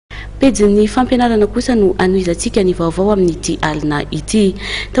pejin'ny fampianarana kosa no anoizantsika ny vaovao amin'ity alina ity.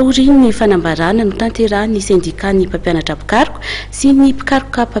 Taorian'ny fanambarana no tanterahany sendikan'ny mpampianatra mpikaroka sy ny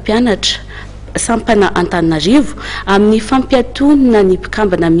mpikaroka mpampianatra sampana Antananarivo amin'ny fampiatona ny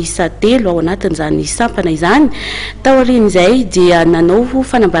mpikambana misa telo ao anatin'izany sampana izany. Taorian'izay dia nanao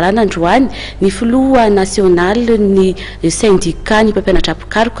fanambarana androany ny filoha nasionly ny sendikan'ny mpampianatra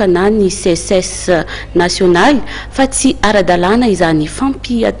mpikaroka na ny nasionly fa tsy ara-dalàna izany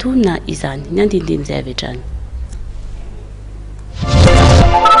fampiatona izany. Ny andinindin'izay avy hatrany.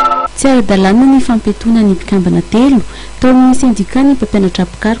 Tsy ara-dalàna ny fampiatona ny mpikambana telo tao amin'ny sendikan'ny mpampianatra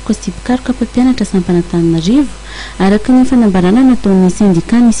mpikaroka sy mpikaroka mpampianatra sampana Antananarivo araka ny fanambarana nataon'ny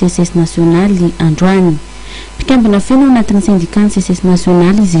sendikan'ny nasionly androany. Mpikambana feno anatin'ny sendikan'ny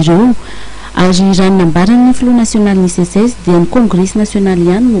nasionly izy ireo ary raha nanambaran'ny filoha nasionaly ny dia ny kongresy nasionaly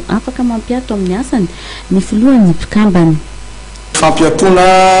ihany no afaka mampiato amin'ny asany ny filohan'ny mpikambana. Fampiatona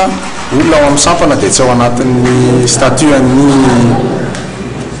olona ao amin'ny sampana dia tsy ao anatin'ny Taorian'ny noho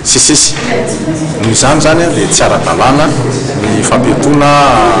izany zany dia tsy ara-dalàna ny fampiatona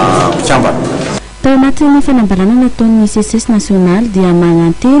mpikambana. Tao anatin'ny fanambarana nataon'ny nasionaly dia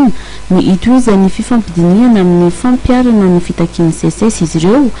manantena ny itoizan'ny fifampidiniana amin'ny fampiarana ny fitakian'ny izy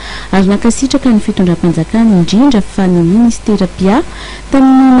ireo ary nakasitraka ny fitondram-panjakana indrindra fa ny ministera pia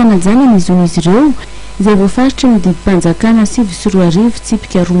tamin'ny manajana ny zona izy ireo izay voafaritra ny didim-panjakana 7 sy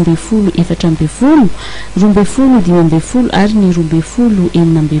mpikaroka 4 4 ary ny 20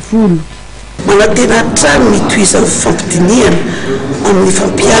 manantena trano ny toizan'ny fifampidiniana amin'ny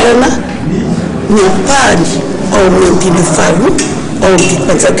fampiarana ny ampahany ao amin'ny 20 ao amin'ny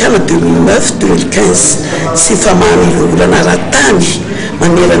didim-panjakana 2009-2015 sy famahana ireo olana ara-tany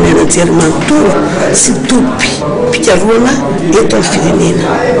manerana ny anjery manontolo sy mitopy mpikaroana eto amin'ny firenena.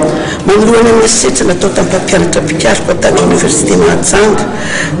 Manoloana amin'ny asety natao tamin'ny mpampianatra mpikaroka tany université Mahajanga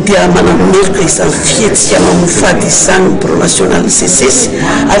dia manamerika izany fihetsika mamofady izany ny bureau national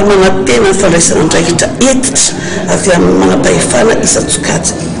ary manantena ny fandraisana andraikitra etitra avy amin'ny manam-pahefana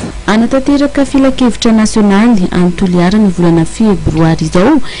isan-tsokajy. Anatanteraka filakevitra nasionaly amin'ny toliara ny volana febroary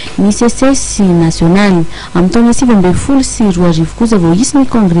izao ny sy nasionaly amin'ny taona 2010 sy 2020 kosa vao isy ny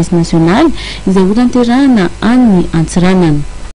kongresy nasionaly izay ho tanterahana any Antsiranana.